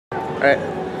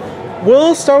Alright.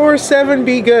 Will Star Wars 7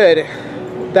 be good?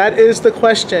 That is the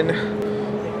question.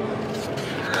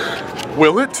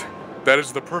 Will it? That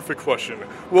is the perfect question.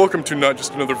 Welcome to Not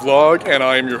Just Another Vlog, and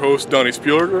I am your host, Donnie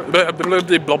Spielberg. Blah, blah,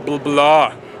 blah, blah, blah,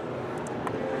 blah.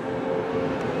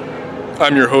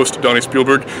 I'm your host, Donnie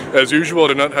Spielberg. As usual, I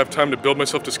did not have time to build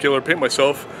myself to scale or paint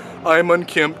myself. I am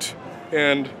unkempt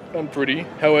and unpretty.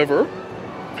 However,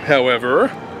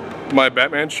 my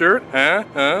Batman shirt,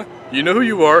 you know who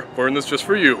you are, wearing this just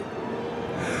for you.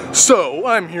 So,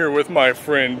 I'm here with my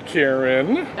friend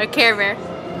Karen. Or Care Bear.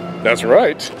 That's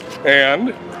right.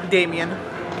 And Damien.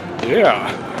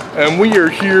 yeah, and we are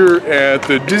here at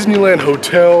the Disneyland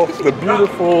Hotel, the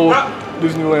beautiful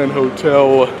Disneyland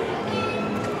Hotel.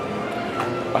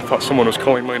 I thought someone was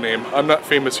calling my name. I'm not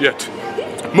famous yet.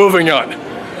 Moving on.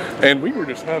 And we were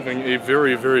just having a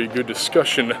very, very good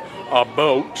discussion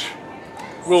about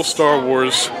will Star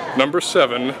Wars number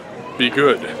 7 be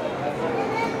good?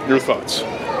 Your thoughts?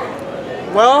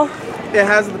 Well, it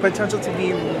has the potential to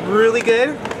be really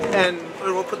good, and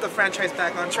it will put the franchise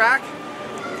back on track.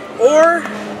 Or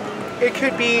it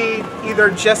could be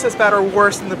either just as bad or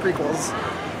worse than the prequels.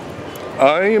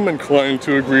 I am inclined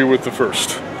to agree with the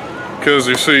first. Because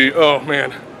you see, oh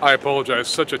man, I apologize,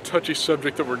 such a touchy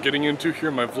subject that we're getting into here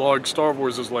in my vlog. Star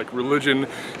Wars is like religion.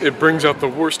 It brings out the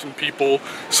worst in people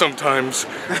sometimes.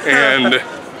 And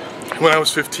when I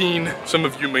was 15, some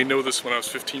of you may know this, when I was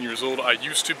 15 years old, I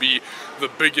used to be the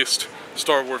biggest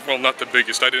Star Wars, well, not the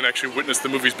biggest, I didn't actually witness the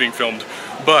movies being filmed,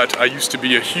 but I used to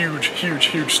be a huge, huge,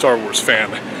 huge Star Wars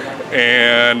fan.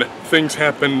 And things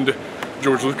happened.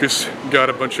 George Lucas got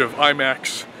a bunch of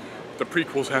IMAX, the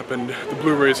prequels happened, the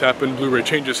Blu-rays happened, Blu-ray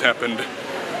changes happened,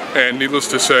 and needless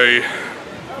to say...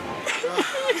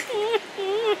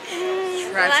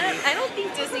 Well, I don't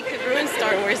think Disney could ruin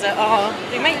Star Wars at all.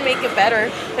 They might make it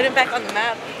better, put it back on the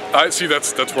map. I see,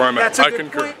 that's where I'm at. That's a I good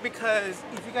concur. point, because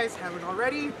if you guys haven't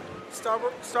already, Star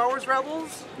Wars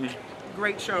Rebels,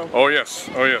 great show. Oh yes,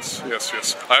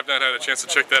 yes. I have not had a chance to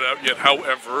check that out yet.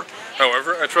 However,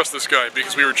 I trust this guy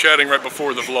because we were chatting right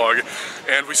before the vlog,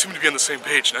 and we seem to be on the same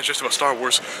page, not just about Star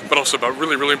Wars, but also about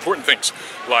really, really important things,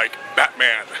 like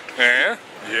Batman.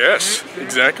 Yes,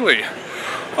 exactly.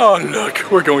 Oh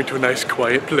look, we're going to a nice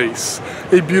quiet place.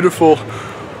 A beautiful,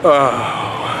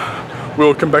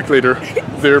 we'll come back later.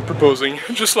 They're proposing,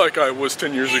 just like I was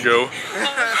 10 years ago.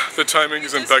 The timing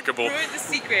is impeccable. Ruined the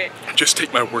secret. Just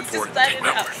take my word for it. let Take it my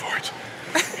out. word for it.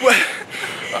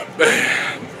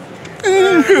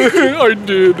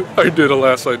 I did,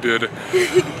 alas I did.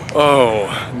 Oh,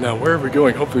 now where are we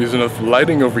going? Hopefully there's enough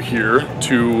lighting over here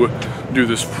to do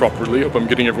this properly. Hope I'm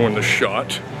getting everyone the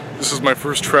shot. This is my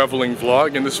first traveling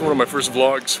vlog, and this is one of my first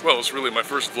vlogs. Well, it's really my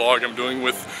first vlog I'm doing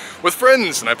with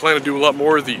friends, and I plan to do a lot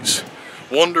more of these.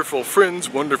 Wonderful friends,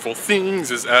 wonderful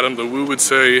things, as Adam the Woo would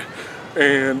say.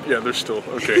 And yeah, they're still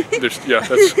okay. Yeah,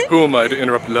 that's who am I to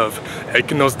interrupt love? I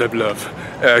cannot stop love.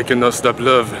 I cannot stop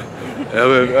love.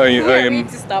 I am. Need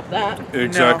to stop that.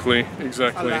 Exactly, No.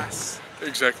 exactly. Alas.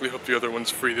 Exactly. Hope the other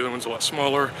one's free. The other one's a lot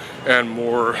smaller and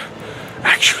more.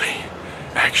 Actually,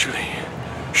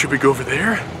 should we go over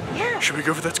there? Yeah. Should we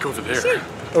go over? Let's go over there.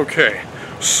 Okay.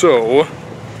 So,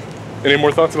 any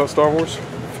more thoughts about Star Wars?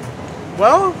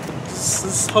 Well,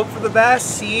 just hope for the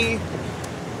best, see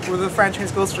where the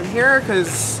franchise goes from here,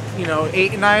 because, you know,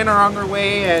 8 and 9 are on their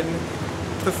way, and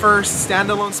the first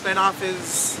standalone spinoff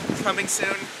is coming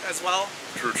soon as well.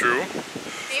 True.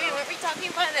 Maybe weren't we talking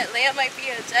about that Leia might be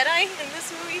a Jedi in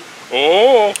this movie?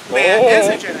 Oh. Leia is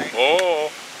a Jedi. Oh.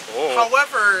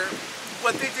 However,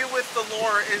 what they do with the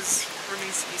lore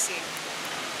remains to be seen.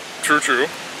 True.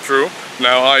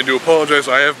 Now I do apologize.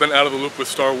 I have been out of the loop with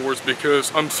Star Wars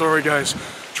because I'm sorry, guys.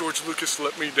 George Lucas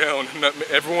let me down.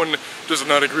 Everyone does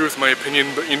not agree with my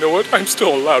opinion, but you know what? I'm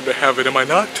still allowed to have it, am I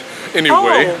not? Anyway.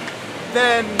 Oh,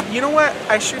 then you know what?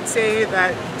 I should say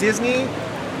that Disney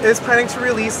is planning to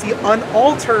release the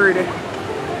unaltered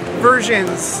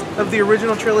versions of the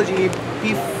original trilogy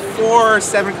before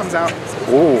 7 comes out.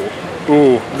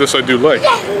 Oh, this I do like.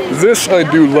 This I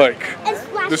do like.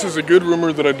 This is a good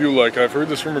rumor that I do like. I've heard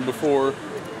this rumor before,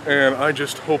 and I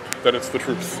just hope that it's the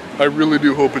truth. I really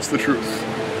do hope it's the truth.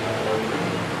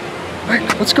 Hey,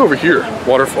 let's go over here.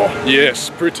 Waterfall. Yes,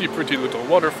 pretty little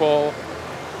waterfall.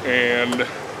 And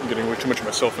I'm getting way too much of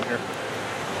myself in here.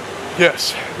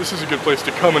 Yes, this is a good place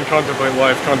to come and contemplate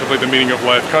life, contemplate the meaning of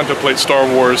life, contemplate Star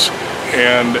Wars,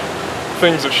 and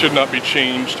things that should not be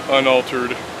changed,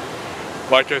 unaltered.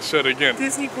 Like I said again.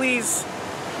 Disney, please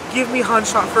give me Han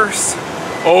shot first.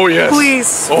 Oh yes.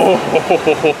 Please. Oh.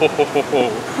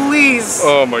 Please.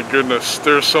 Oh my goodness.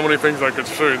 There's so many things I could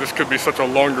show you. This could be such a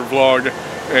longer vlog,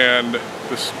 and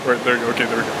this right there. Okay,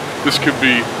 there we go. This could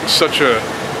be such a.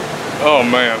 Oh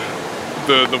man.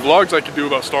 The vlogs I could do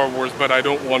about Star Wars, but I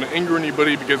don't want to anger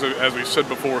anybody because, as we said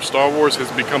before, Star Wars has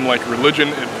become like religion.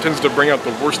 It tends to bring out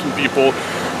the worst in people,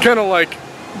 kind of like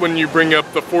when you bring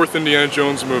up the 4th Indiana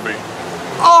Jones movie.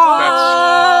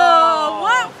 Oh,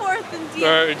 what 4th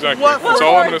Indiana? Exactly. What That's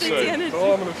all I'm gonna Indiana say. That's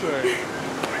all I'm gonna say.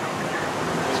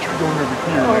 Let's try going over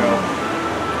here now,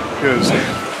 because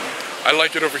I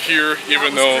like it over here,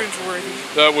 even though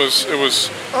it was.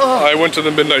 I went to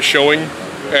the midnight showing.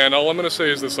 And all I'm going to say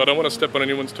is this, I don't want to step on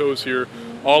anyone's toes here.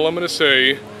 All I'm going to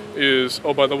say is,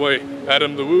 oh, by the way,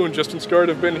 Adam the Woo and Justin Scard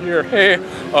have been here. Hey!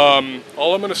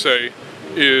 All I'm going to say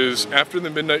is, after the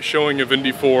midnight showing of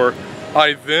Indy 4,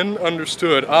 I then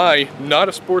understood, not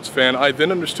a sports fan, I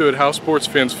then understood how sports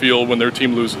fans feel when their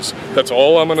team loses. That's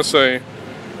all I'm going to say.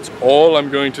 That's all I'm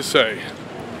going to say.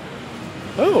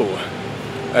 Oh,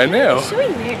 and now,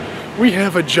 we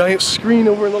have a giant screen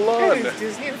over in the lawn. It's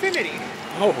Disney Infinity.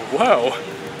 Oh, wow.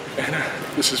 And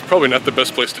this is probably not the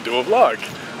best place to do a vlog.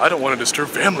 I don't want to disturb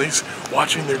families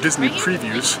watching their Disney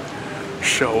previews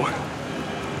show.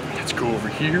 Let's go over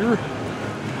here.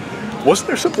 Wasn't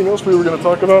there something else we were going to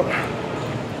talk about?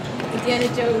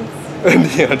 Indiana Jones.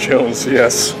 Indiana Jones,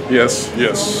 yes, yes,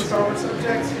 yes.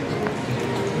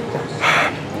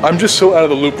 I'm just so out of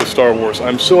the loop with Star Wars.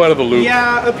 I'm so out of the loop.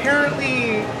 Yeah,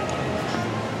 apparently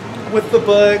with the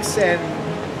books and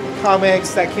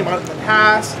comics that came out in the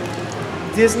past,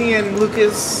 Disney and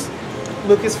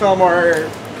Lucasfilm are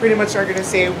pretty much going to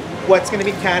say what's going to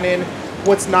be canon,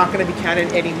 what's not going to be canon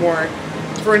anymore.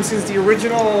 For instance, the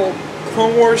original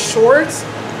Clone Wars shorts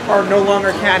are no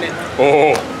longer canon.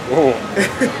 Oh,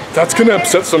 that's going to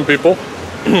upset some people.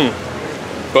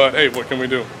 But hey, what can we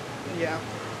do? Yeah.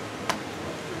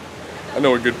 I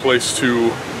know a good place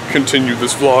to continue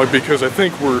this vlog because I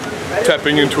think we're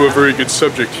tapping into a very good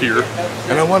subject here,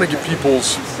 and I want to get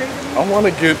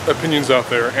opinions out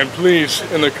there. And please,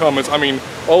 in the comments, I mean,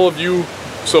 all of you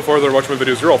so far that are watching my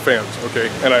videos, you're all fans, okay?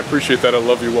 And I appreciate that. I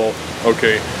love you all,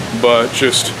 okay? But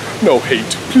just no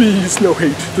hate, please, no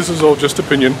hate. This is all just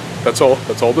opinion. That's all.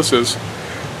 That's all this is.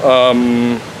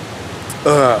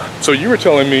 So you were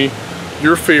telling me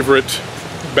your favorite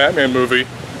Batman movie.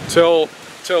 Tell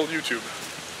YouTube.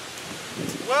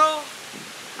 Well,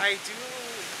 I do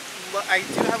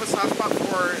have a soft spot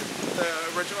for the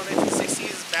original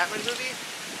 1960s Batman movie,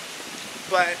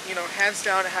 but you know, hands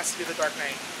down, it has to be The Dark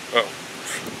Knight. Oh,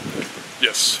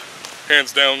 yes,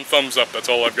 hands down, thumbs up. That's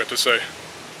all I've got to say.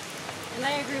 And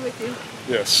I agree with you.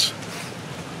 Yes.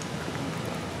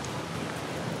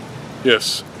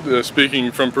 Yes.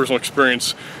 Speaking from personal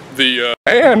experience,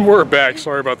 and we're back.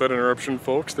 Sorry about that interruption,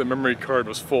 folks. The memory card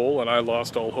was full and I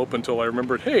lost all hope until I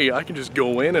remembered, hey, I can just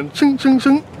go in and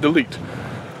delete.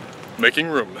 Making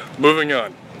room. Moving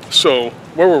on. So,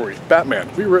 where were we? Batman.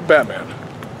 We were at Batman.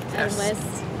 Adam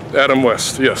West. Adam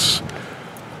West, yes.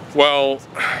 Well,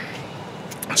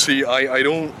 see, I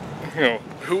don't, you know,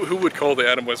 who would call the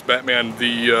Adam West Batman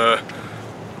the,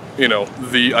 you know,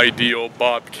 the ideal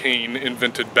Bob Kane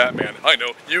invented Batman? I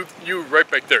know, you right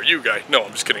back there, you guy. No,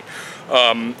 I'm just kidding.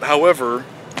 However,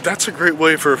 that's a great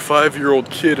way for a 5-year-old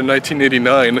kid in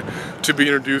 1989 to be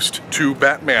introduced to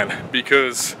Batman,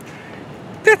 because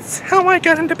that's how I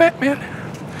got into Batman.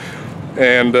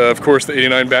 And of course the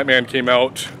 89 Batman came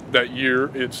out that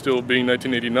year, it still being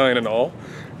 1989 and all.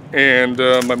 And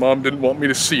my mom didn't want me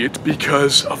to see it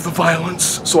because of the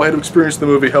violence, so I had to experience the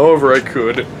movie however I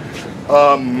could,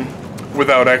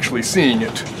 without actually seeing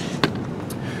it.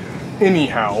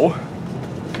 Anyhow,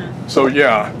 so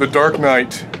yeah, The Dark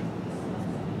Knight.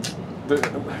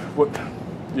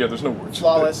 Yeah, there's no words.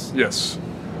 Flawless. Yes,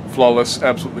 flawless,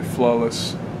 absolutely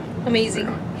flawless. Amazing.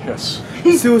 Yes.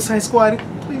 Suicide Squad,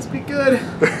 please be good.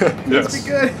 Please Yes. be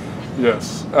good.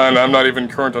 Yes, and I'm not even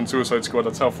current on Suicide Squad.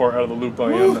 That's how far out of the loop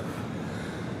I am.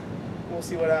 We'll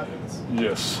see what happens.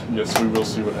 Yes, yes, we will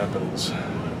see what happens.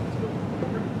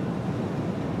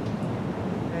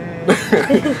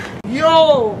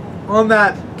 Yo! On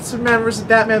that Superman vs.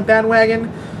 Batman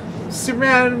bandwagon,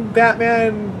 Superman,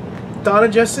 Batman, Dawn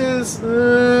of Justice,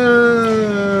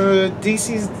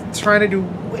 DC's trying to do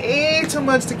way too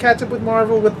much to catch up with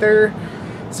Marvel with their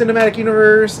cinematic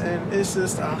universe, and it's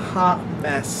just a hot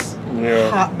mess. Yeah.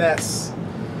 Hot mess.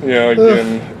 Yeah,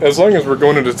 again, as long as we're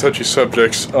going into touchy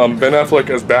subjects, Ben Affleck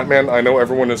as Batman, I know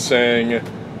everyone is saying,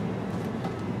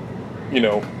 you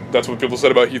know, that's what people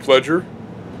said about Heath Ledger.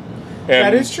 And,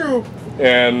 that is true.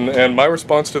 And my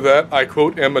response to that, I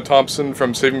quote Emma Thompson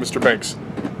from Saving Mr. Banks.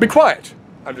 Be quiet!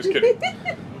 I'm just kidding.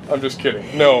 I'm just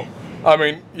kidding. No. I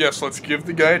mean, yes, let's give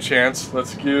the guy a chance.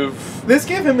 Let's give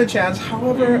him a chance.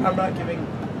 However, I'm not giving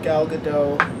Gal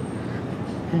Gadot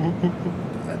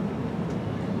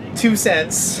 2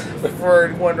 cents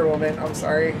for Wonder Woman. I'm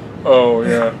sorry. Oh,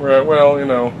 yeah. Right. Well, you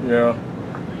know, yeah.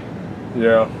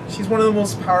 Yeah. She's one of the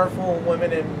most powerful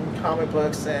women in comic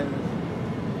books, and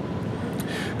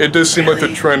it does seem like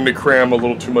they're trying to cram a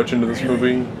little too much into this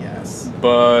movie. Yes.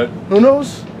 But who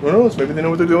knows? Who knows? Maybe they know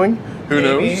what they're doing. Who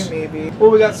knows? Maybe.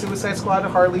 Well, we got Suicide Squad,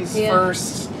 Harley's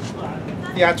first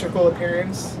theatrical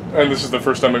appearance. And this is the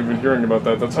first time I've been hearing about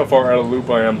that. That's how far out of the loop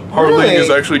I am. Harley Really? is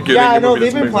actually getting Yeah, I a know. movie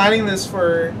They've that's been amazing. planning this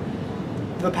for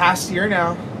the past year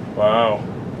now. Wow.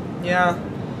 Yeah.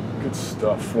 Good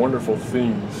stuff. Wonderful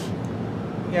themes.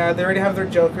 Yeah, they already have their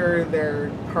Joker, their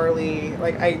Harley.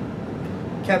 Like, I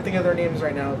can't think of their names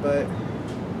right now, but...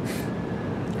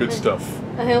 Good stuff.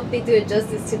 I hope they do it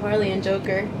justice to Harley and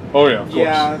Joker. Oh, yeah, of course.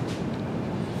 Yeah.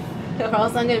 Or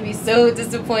else I'm going to be so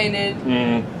disappointed.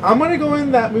 I'm going to go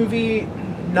in that movie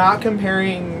not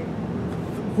comparing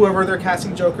whoever they're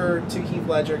casting Joker to Heath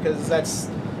Ledger, because that's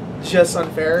just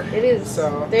unfair. It is.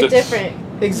 So they're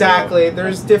different. Exactly. Yeah.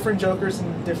 There's different Jokers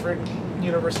in different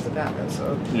universes of Batman,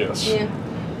 so... Yes. Yeah.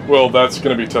 Well, that's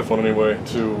going to be a tough one anyway,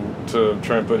 to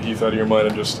try and put Heath out of your mind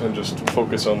and just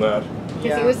focus on that.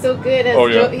 Because he was so good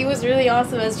as he was really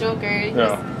awesome as Joker. He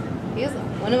was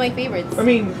one of my favorites. I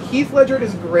mean, Heath Ledger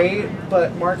is great,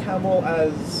 but Mark Hamill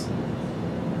as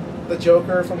the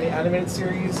Joker from the animated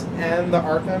series and the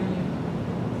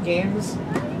Arkham games,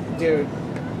 dude.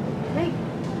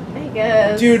 I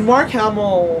guess. Dude, Mark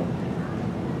Hamill,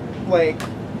 like,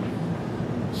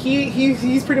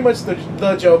 he's pretty much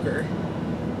the Joker,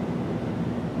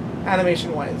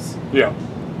 animation-wise. Yeah.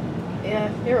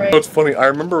 Yeah, you're right. It's funny. I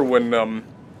remember when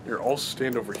here, I'll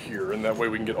stand over here, and that way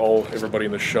we can get everybody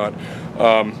in the shot.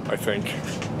 I think.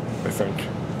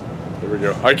 There we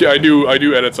go. I do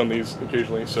edits on these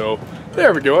occasionally, so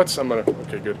there we go.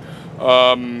 Okay, good.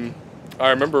 I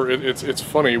remember it's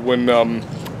funny when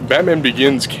Batman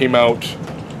Begins came out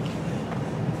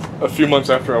a few months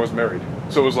after I was married.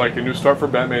 So it was like a new start for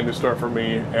Batman, new start for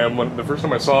me. And when the first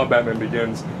time I saw Batman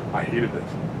Begins, I hated it.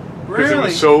 Because it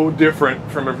was so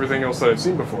different from everything else that I'd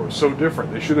seen before. So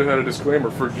different. They should have had a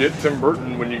disclaimer. Forget Tim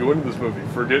Burton when you go into this movie.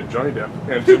 Forget Johnny Depp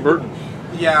and Tim Burton.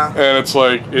 Yeah. And it's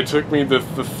like, it took me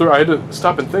I had to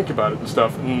stop and think about it and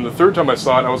stuff. And the third time I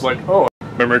saw it, I was like, oh,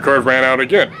 memory card ran out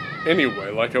again.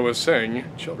 Anyway, like I was saying,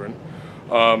 children.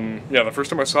 Yeah, the first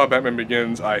time I saw Batman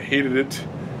Begins, I hated it.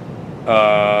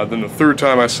 Then the third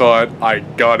time I saw it, I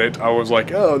got it. I was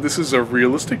like, oh, this is a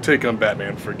realistic take on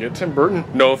Batman. Forget Tim Burton.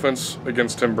 No offense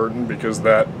against Tim Burton, because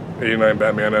that 89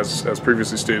 Batman, as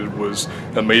previously stated, was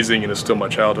amazing and is still my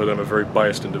childhood. I'm a very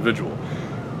biased individual.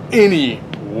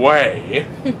 Anyway,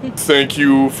 thank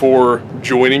you for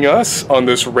joining us on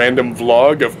this random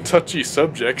vlog of touchy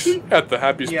subjects at the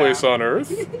happiest place on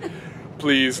earth.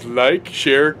 Please like,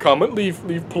 share, comment, leave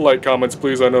polite comments,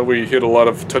 please. I know we hit a lot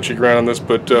of touchy ground on this,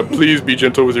 but please be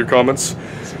gentle with your comments.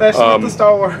 Especially with the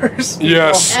Star Wars people.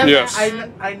 Yes, yes.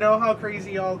 I know how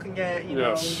crazy y'all can get, you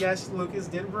know. Yes, Lucas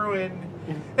did ruin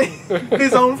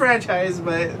his own franchise,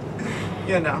 but,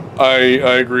 you know. I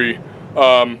agree.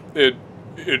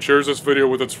 It shares this video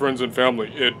with its friends and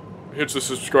family. It hits the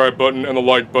subscribe button and the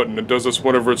like button. It does this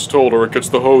whenever it's told, or it gets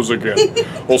the hose again.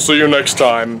 We'll see you next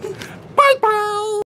time.